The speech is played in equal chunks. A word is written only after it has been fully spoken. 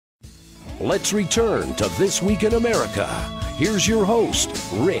Let's return to This Week in America. Here's your host,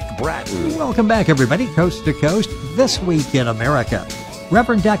 Ric Bratton. Welcome back, everybody, coast to coast, This Week in America.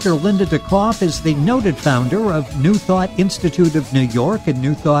 Reverend Dr. Linda de Coff is the noted founder of New Thought Institute of New York and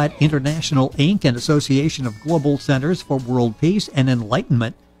New Thought International, Inc., an association of global centers for world peace and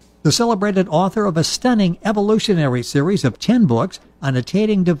enlightenment. The celebrated author of a stunning evolutionary series of 10 books on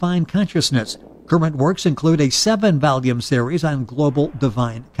attaining divine consciousness. Current works include a 7-volume series on global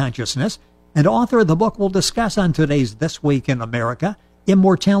divine consciousness. And author of the book we'll discuss on today's This Week in America,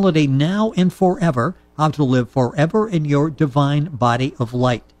 Immortality Now and Forever, How to Live Forever in Your Divine Body of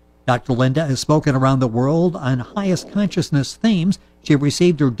Light. Dr. Linda has spoken around the world on highest consciousness themes. She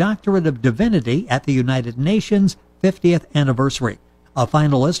received her Doctorate of Divinity at the United Nations 50th anniversary. A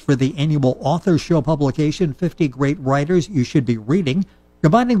finalist for the annual Author Show publication, 50 Great Writers You Should Be Reading,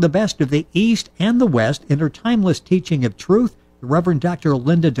 combining the best of the East and the West in her timeless teaching of truth, the Reverend Dr.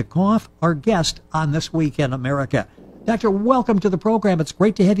 Linda de Coff, our guest on This Week in America. Doctor, welcome to the program. It's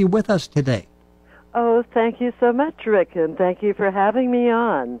great to have you with us today. Oh, thank you so much, Rick, and thank you for having me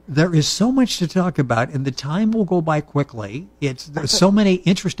on. There is so much to talk about, and the time will go by quickly. There's so many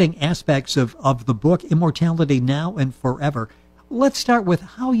interesting aspects of the book, Immortality Now and Forever. Let's start with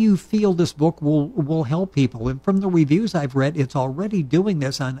how you feel this book will help people. And from the reviews I've read, it's already doing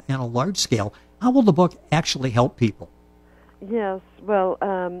this on a large scale. How will the book actually help people? Yes, well,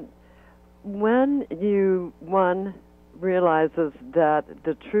 when one realizes that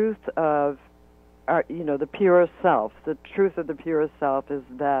the truth of the pure self, the truth of the pure self is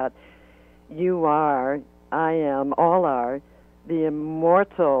that you are, I am, all are, the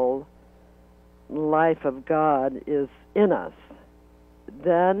immortal life of God is in us,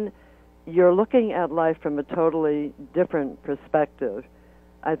 then you're looking at life from a totally different perspective.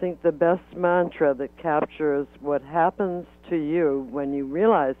 I think the best mantra that captures what happens to you when you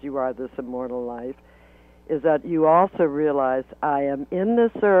realize you are this immortal life is that you also realize, I am in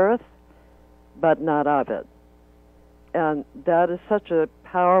this earth, but not of it. And that is such a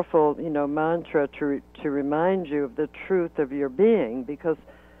powerful, mantra to remind you of the truth of your being, because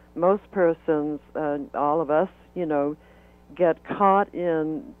most persons, all of us, get caught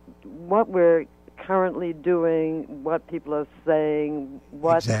in what we're currently doing, what people are saying,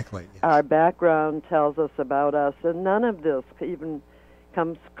 what exactly, yes, our background tells us about us, and none of this even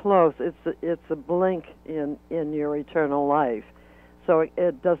comes close. It's a blink in your eternal life. So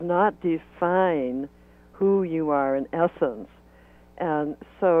it does not define who you are in essence. And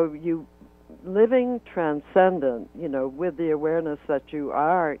so you living transcendent, with the awareness that you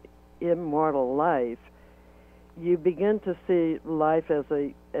are immortal life, you begin to see life as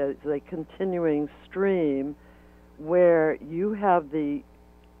a continuing stream where you have the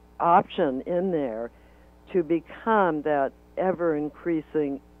option in there to become that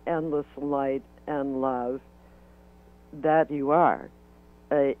ever-increasing, endless light and love that you are,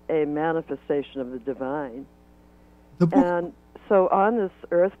 a manifestation of the divine. And so on this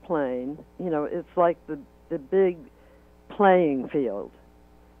earth plane, it's like the big playing field.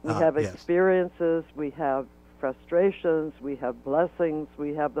 We have experiences, we have frustrations, we have blessings,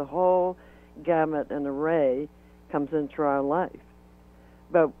 we have the whole gamut and array comes into our life.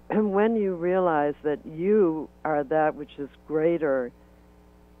 But when you realize that you are that which is greater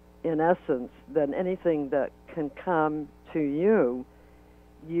in essence than anything that can come to you,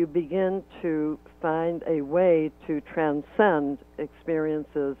 you begin to find a way to transcend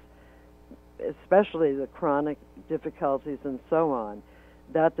experiences, especially the chronic difficulties and so on.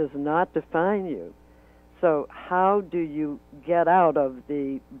 That does not define you. So how do you get out of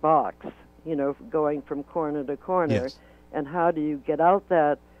the box, going from corner to corner? Yes. And how do you get out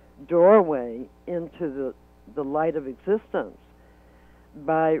that doorway into the light of existence?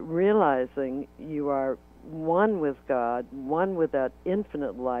 By realizing you are one with God, one with that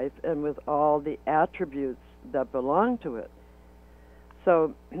infinite life, and with all the attributes that belong to it.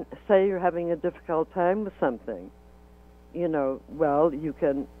 So say you're having a difficult time with something. Well, you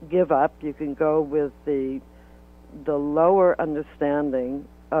can give up, you can go with the lower understanding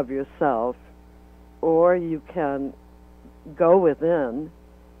of yourself, or you can go within,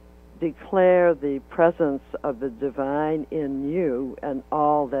 declare the presence of the divine in you and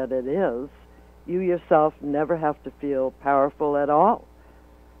all that it is. You yourself never have to feel powerful at all.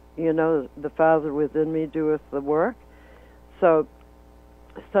 The Father within me doeth the work. So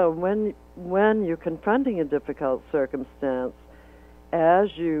when you're confronting a difficult circumstance, as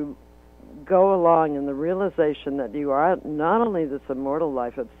you go along in the realization that you are not only this immortal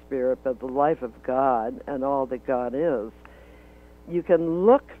life of spirit, but the life of God and all that God is, you can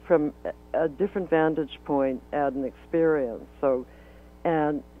look from a different vantage point at an experience.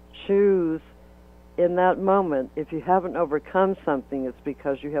 And choose in that moment. If you haven't overcome something, it's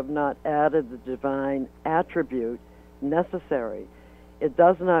because you have not added the divine attribute necessary. It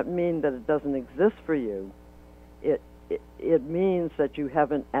does not mean that it doesn't exist for you. It means that you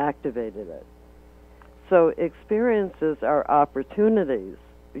haven't activated it. So experiences are opportunities.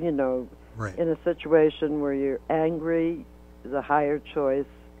 Right. In a situation where you're angry, the higher choice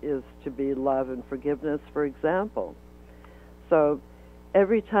is to be love and forgiveness, for example. So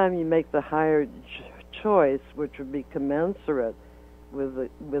every time you make the higher choice, which would be commensurate with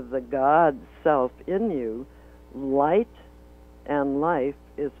the God self in you, light and life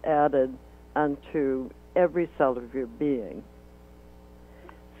is added unto every cell of your being.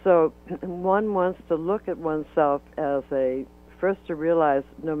 So one wants to look at oneself as first to realize,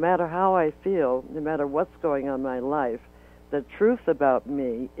 no matter how I feel, no matter what's going on in my life, the truth about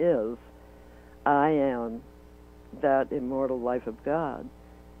me is I am that immortal life of God.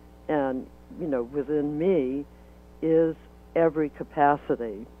 And, within me is every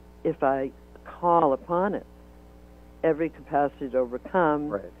capacity, if I call upon it, every capacity to overcome,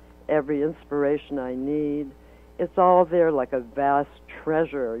 Right. every inspiration I need. It's all there like a vast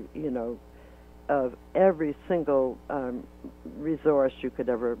treasure, of every single resource you could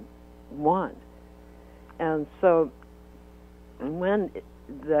ever want. And so when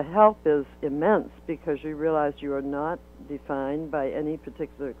the help is immense, because you realize you are not defined by any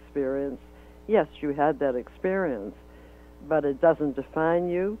particular experience. Yes, you had that experience, but it doesn't define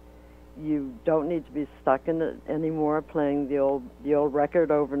you. You don't need to be stuck in it anymore, playing the old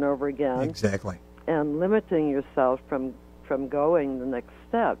record over and over again. Exactly. And limiting yourself from going the next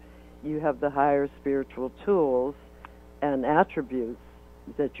step. You have the higher spiritual tools and attributes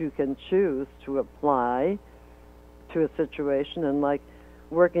that you can choose to apply to a situation. And like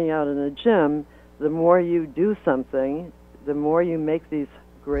working out in a gym, the more you do something, the more you make these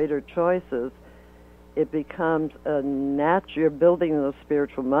greater choices, it becomes you're building those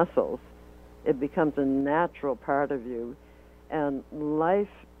spiritual muscles. It becomes a natural part of you, and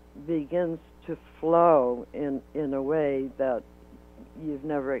life begins to flow in a way that you've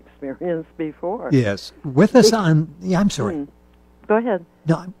never experienced before. Yes. With us on... Yeah, I'm sorry. Go ahead.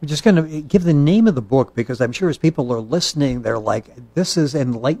 No, I'm just going to give the name of the book, because I'm sure as people are listening, they're like, this is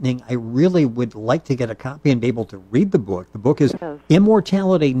enlightening. I really would like to get a copy and be able to read the book. The book is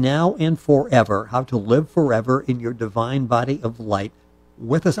Immortality Now and Forever, How to Live Forever in Your Divine Body of Light.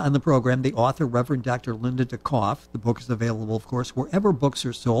 With us on the program, the author, Reverend Dr. Linda de Coff. The book is available, of course, wherever books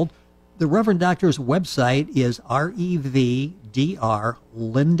are sold. The Reverend Doctor's website is REVDR,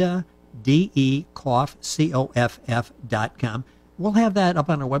 Linda, D-E, Coff, COFF.com. We'll have that up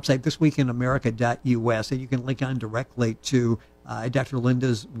on our website, thisweekinamerica.us, and you can link on directly to Dr.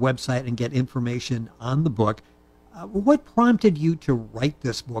 Linda's website and get information on the book. What prompted you to write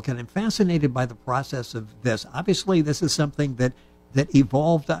this book? And I'm fascinated by the process of this. Obviously, this is something that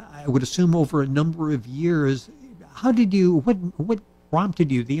evolved, I would assume, over a number of years. How did you, what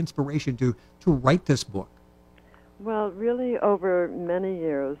prompted you, the inspiration to write this book? Well, really over many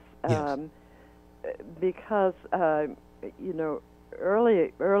years, Yes. Because,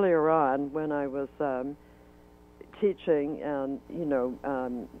 earlier on when I was teaching and,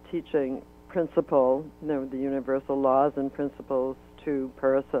 teaching principle, the universal laws and principles to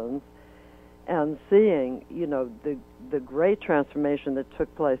persons, and seeing, the great transformation that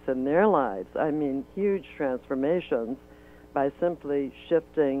took place in their lives. I mean, huge transformations by simply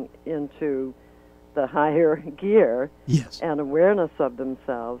shifting into the higher gear. Yes. And awareness of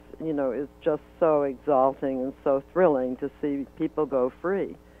themselves, is just so exalting and so thrilling to see people go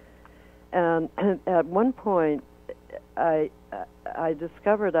free. And at one point, I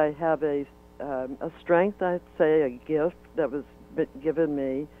discovered I have a strength, I'd say, a gift that was given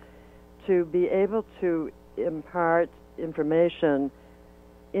me to be able to impart information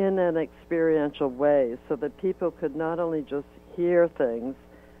in an experiential way, so that people could not only just hear things,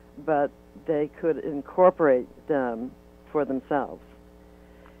 but they could incorporate them for themselves.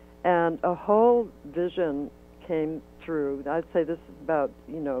 And a whole vision came through. I'd say this is about,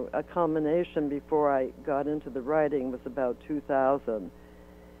 a culmination before I got into the writing was about 2000.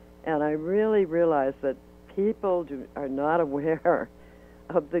 And I really realized that people are not aware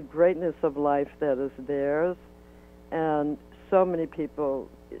of the greatness of life that is theirs. And so many people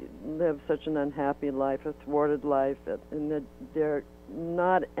live such an unhappy life, a thwarted life, and that they're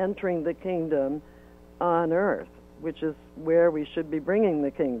not entering the kingdom on earth, which is where we should be bringing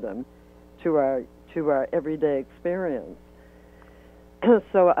the kingdom to our everyday experience.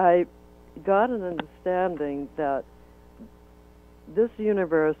 So I got an understanding that this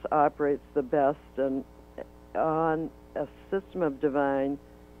universe operates the best and on a system of divine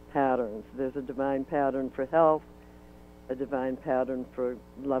patterns. There's a divine pattern for health, a divine pattern for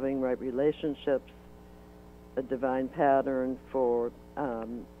loving right relationships, a divine pattern for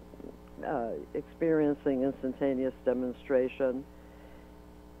experiencing instantaneous demonstration,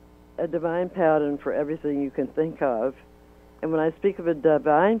 a divine pattern for everything you can think of. And when I speak of a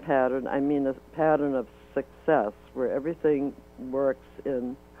divine pattern, I mean a pattern of success, where everything works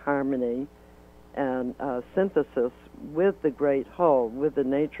in harmony and synthesis with the great whole, with the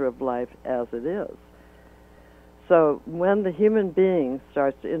nature of life as it is. So when the human being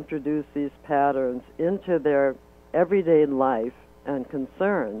starts to introduce these patterns into their everyday life and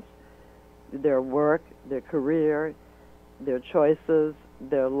concerns, their work, their career, their choices,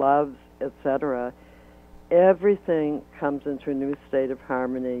 their loves, etc., everything comes into a new state of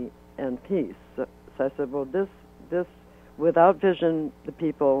harmony and peace. So I said, well, this without vision, the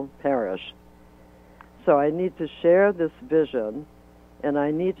people perish. So I need to share this vision, and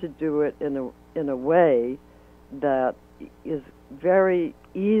I need to do it in a way that is very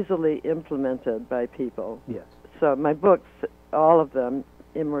easily implemented by people. Yes. So my books, all of them,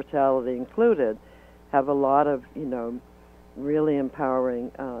 Immortality included, have a lot of, really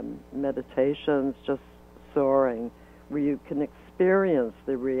empowering meditations, just soaring, where you can experience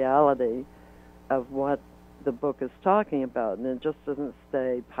the reality of what the book is talking about, and it just doesn't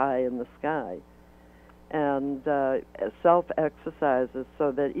stay pie in the sky. And self-exercises,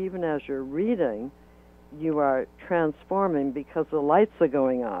 so that even as you're reading, you are transforming because the lights are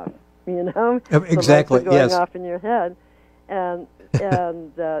going off, Exactly, the lights are going yes. off in your head. And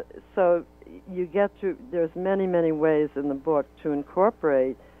so you get to, there's many, many ways in the book to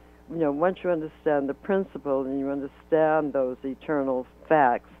incorporate, once you understand the principle and you understand those eternal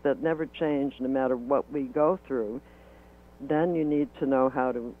facts that never change no matter what we go through, then you need to know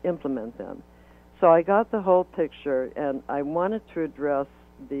how to implement them. So I got the whole picture, and I wanted to address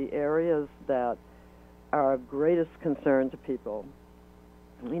the areas that are of greatest concern to people.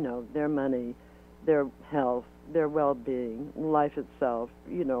 Their money, their health, their well-being, life itself,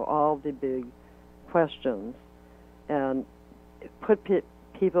 all the big questions, and put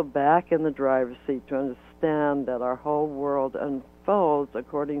people back in the driver's seat to understand that our whole world unfolds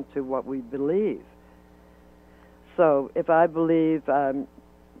according to what we believe. So if I believe I'm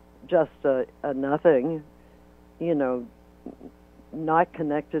just a nothing, not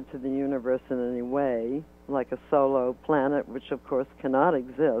connected to the universe in any way, like a solo planet, which of course cannot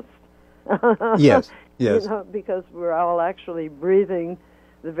exist. Yes, yes. Because we're all actually breathing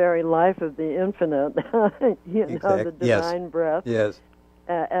the very life of the infinite, the divine breath, yes.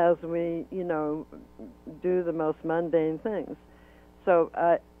 As we, do the most mundane things. So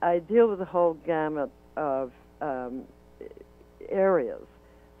I deal with the whole gamut of areas.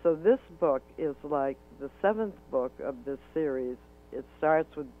 So this book is like the 7th book of this series. It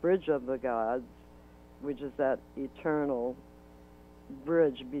starts with Bridge of the Gods, which is that eternal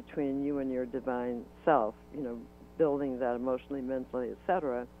bridge between you and your divine self, building that emotionally, mentally,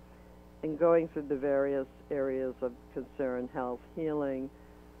 etc., and going through the various areas of concern, health, healing,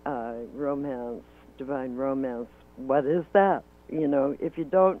 romance, divine romance. What is that? If you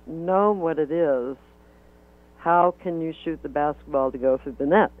don't know what it is, how can you shoot the basketball to go through the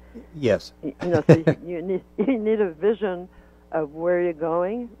net? Yes. So you need a vision of where you're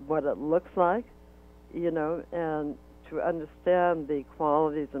going, what it looks like, and to understand the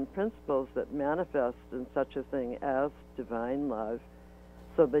qualities and principles that manifest in such a thing as divine love,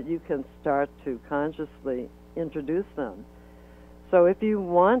 so that you can start to consciously introduce them. So if you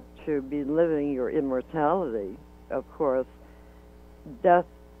want to be living your immortality, of course, death,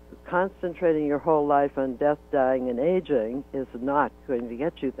 concentrating your whole life on death, dying, and aging is not going to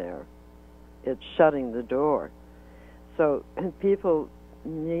get you there. It's shutting the door. So people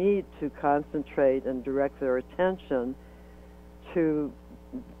need to concentrate and direct their attention to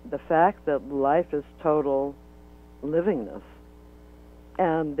the fact that life is total livingness.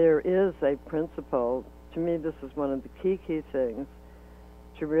 And there is a principle, to me this is one of the key things,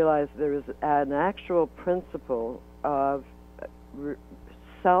 to realize there is an actual principle of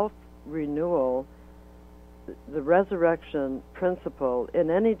self-renewal, the resurrection principle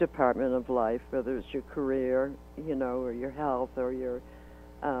in any department of life, whether it's your career, or your health, or your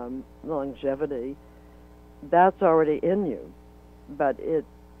longevity, that's already in you. But it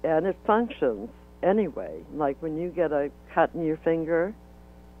functions anyway. Like when you get a cut in your finger,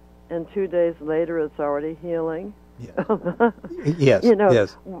 and 2 days later it's already healing. Yes.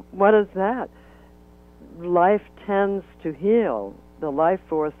 Yes. What is that? Life tends to heal. The life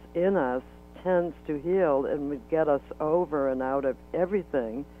force in us tends to heal and would get us over and out of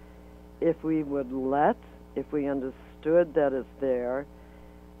everything if we would if we understood that it's there,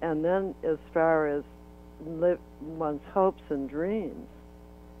 And then as far as one's hopes and dreams,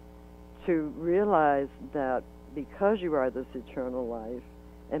 to realize that because you are this eternal life,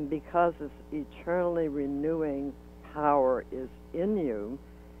 and because this eternally renewing power is in you,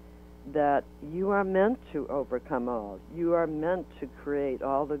 that you are meant to overcome all. You are meant to create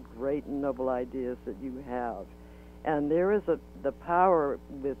all the great and noble ideas that you have. And there is the power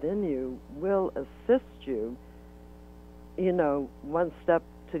within you will assist you, one step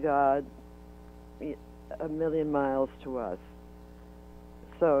to God, a million miles to us.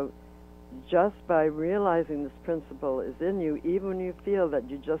 So just by realizing this principle is in you, even when you feel that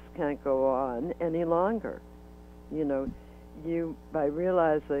you just can't go on any longer, by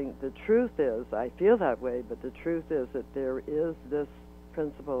realizing the truth is, I feel that way, but the truth is that there is this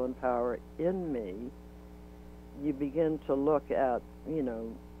principle and power in me, you begin to look at,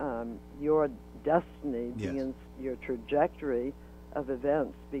 your destiny Yes. begins, your trajectory of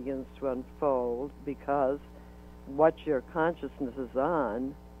events begins to unfold, because what your consciousness is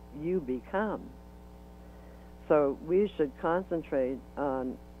on, you become. So we should concentrate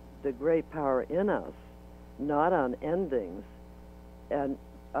on the great power in us, not on endings, and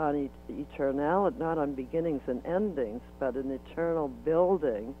on eternality, not on beginnings and endings, but an eternal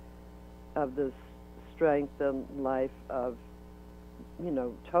building of this strength and life of,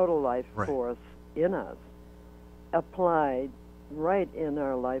 total life Right. force in us, applied right in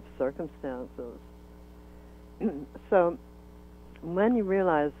our life circumstances. So when you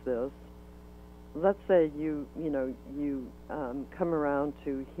realize this, let's say you come around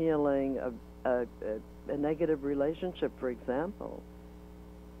to healing a negative relationship, for example.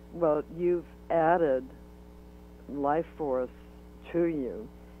 Well, you've added life force to you,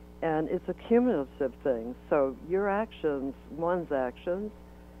 and it's a cumulative thing. So your actions, one's actions,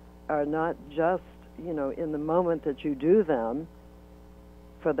 are not just, in the moment that you do them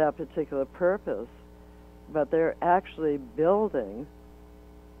for that particular purpose, but they're actually building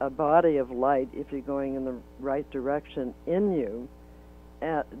a body of light, if you're going in the right direction, in you,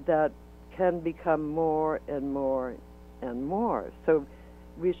 that can become more and more and more. So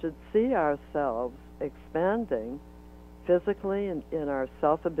we should see ourselves expanding physically in our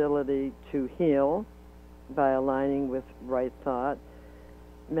self-ability to heal by aligning with right thought,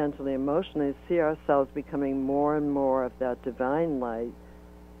 mentally, emotionally, see ourselves becoming more and more of that divine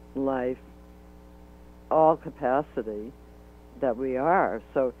life, all capacity that we are.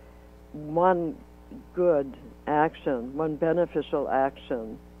 So one good action, one beneficial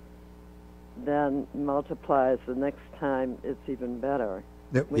action, then multiplies the next time it's even better.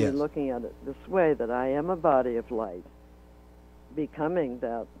 When Yes. you're looking at it this way, that I am a body of light, becoming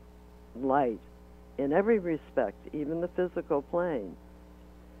that light in every respect, even the physical plane.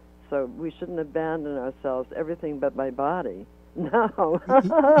 So we shouldn't abandon ourselves, everything but my body. No.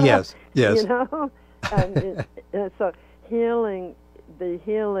 Yes. And so the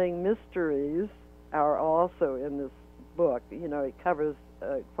healing mysteries are also in this book. It covers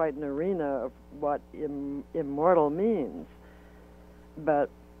quite an arena of what immortal means. But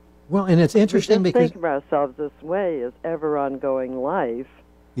Well, and it's interesting we just because think of ourselves this way as ever ongoing life,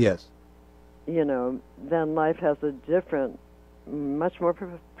 yes, then life has a different, much more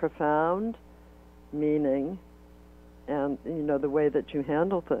profound meaning, and the way that you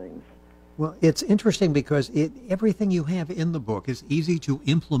handle things. well, it's interesting because everything you have in the book is easy to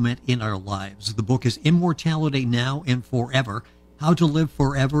implement in our lives. The book is Immortality Now and Forever: How to Live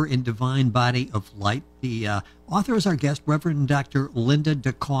Forever in Divine Body of Light. The author is our guest, Reverend Dr. Linda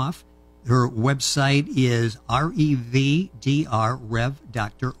de Coff. Her website is REVDR, Rev.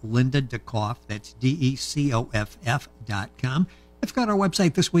 Dr. Linda de Coff. That's DECOFF.com. I've got our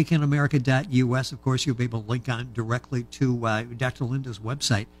website, thisweekinamerica.us. Of course, you'll be able to link on directly to Dr. Linda's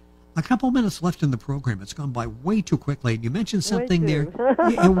website. A couple minutes left in the program. It's gone by way too quickly. You mentioned something there.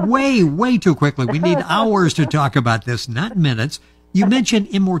 Yeah, way too quickly. We need hours to talk about this, not minutes. You mentioned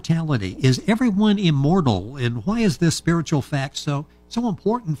immortality. Is everyone immortal, and why is this spiritual fact so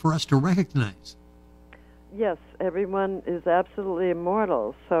important for us to recognize? Yes, everyone is absolutely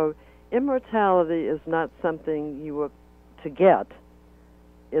immortal. So immortality is not something you were to get.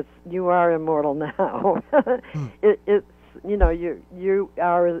 It's you are immortal now. It's you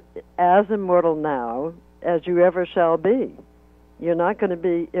are as immortal now as you ever shall be. You're not going to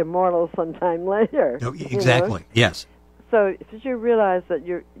be immortal sometime later. No, exactly. Yes. So if you realize that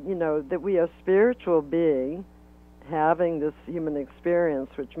that we are spiritual being having this human experience,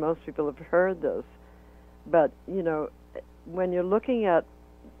 which most people have heard this, but when you're looking at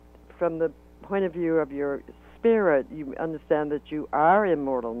from the point of view of your spirit, you understand that you are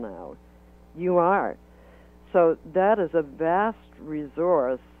immortal now. You are. So that is a vast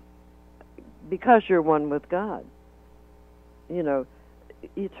resource because you're one with God. You know,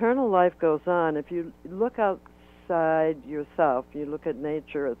 eternal life goes on. If you look outside yourself, you look at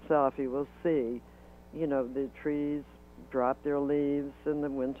nature itself, you will see, you know, the trees drop their leaves in the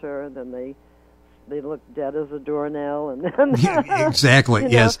winter, and then they look dead as a doornail, and then exactly,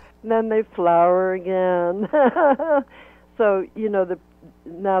 yes. And then they flower again. So, you know,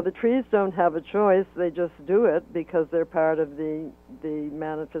 now the trees don't have a choice; they just do it because they're part of the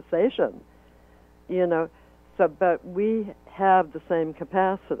manifestation. You know, so but we have the same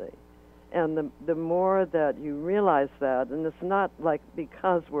capacity, and the more that you realize that, and it's not like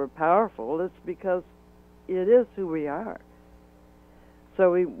because we're powerful; it's because it is who we are.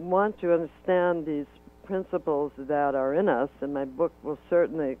 So we want to understand these principles that are in us, and my book will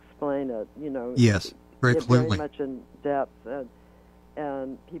certainly explain it, you know. Yes, very clearly. Very much in depth,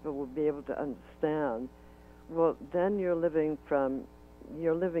 and people will be able to understand. Well, then you're living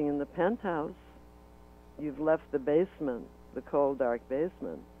in the penthouse. You've left the basement, the cold, dark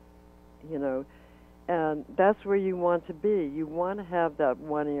basement, you know, and that's where you want to be. You want to have that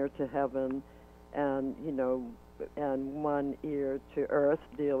one ear to heaven, and, you know, and one ear to earth,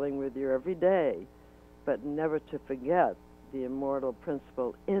 dealing with your everyday, but never to forget the immortal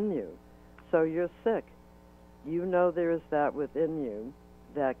principle in you. So you're sick. You know there is that within you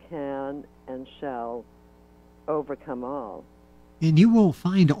that can and shall overcome all. And you will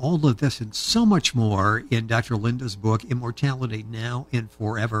find all of this and so much more in Dr. Linda's book, Immortality Now and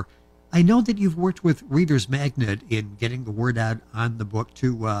Forever. I know that you've worked with Reader's Magnet in getting the word out on the book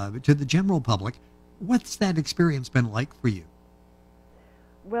to the general public. What's that experience been like for you?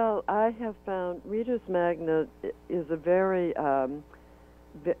 Well, I have found Reader's Magnet is a very,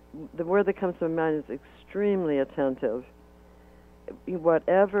 the word that comes to my mind is extremely attentive.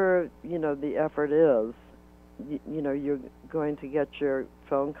 Whatever, you know, the effort is, you know, you're going to get your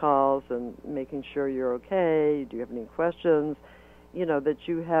phone calls and making sure you're okay. Do you have any questions? You know, that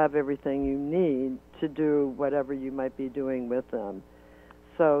you have everything you need to do whatever you might be doing with them.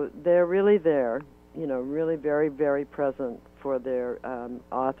 So they're really there, you know, really very, very present for their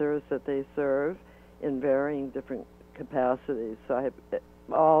authors that they serve in varying different capacities. So I have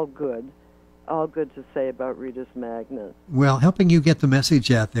all good to say about Reader's Magnet. Well, helping you get the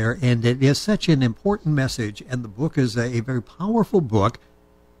message out there, and it is such an important message, and the book is a very powerful book.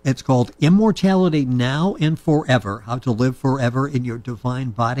 It's called Immortality Now and Forever, How to Live Forever in Your Divine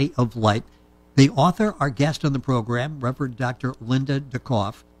Body of Light. The author, our guest on the program, Reverend Dr. Linda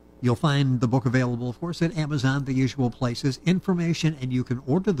Coff. You'll find the book available, of course, at Amazon, the usual places. Information, and you can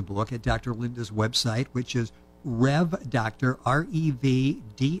order the book at Dr. Linda's website, which is RevDr,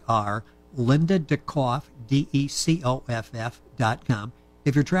 R-E-V-D-R, Linda DeCoff, DECOFF.com.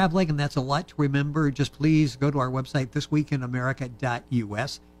 If you're traveling and that's a lot to remember, just please go to our website,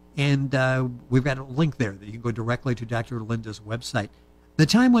 thisweekinamerica.us, and we've got a link there that you can go directly to Dr. Linda's website. The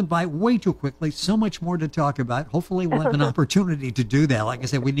time went by way too quickly, so much more to talk about. Hopefully we'll have an opportunity to do that. Like I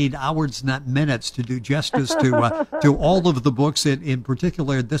said, we need hours, not minutes, to do justice to all of the books, in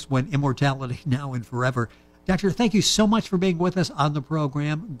particular this one, Immortality Now and Forever. Doctor, thank you so much for being with us on the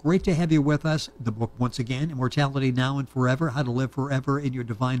program. Great to have you with us. The book, once again, Immortality Now and Forever, How to Live Forever in Your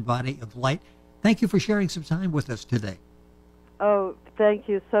Divine Body of Light. Thank you for sharing some time with us today. Oh, thank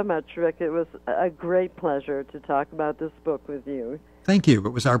you so much, Rick. It was a great pleasure to talk about this book with you. Thank you. It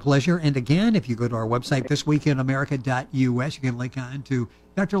was our pleasure. And again, if you go to our website, thisweekinamerica.us, you can link on to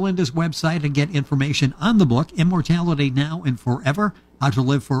Dr. Linda's website and get information on the book, Immortality Now and Forever, How to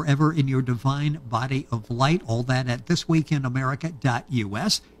Live Forever in Your Divine Body of Light. All that at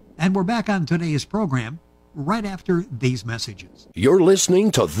thisweekinamerica.us. And we're back on today's program right after these messages. You're listening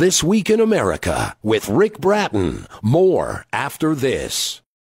to This Week in America with Ric Bratton. More after this.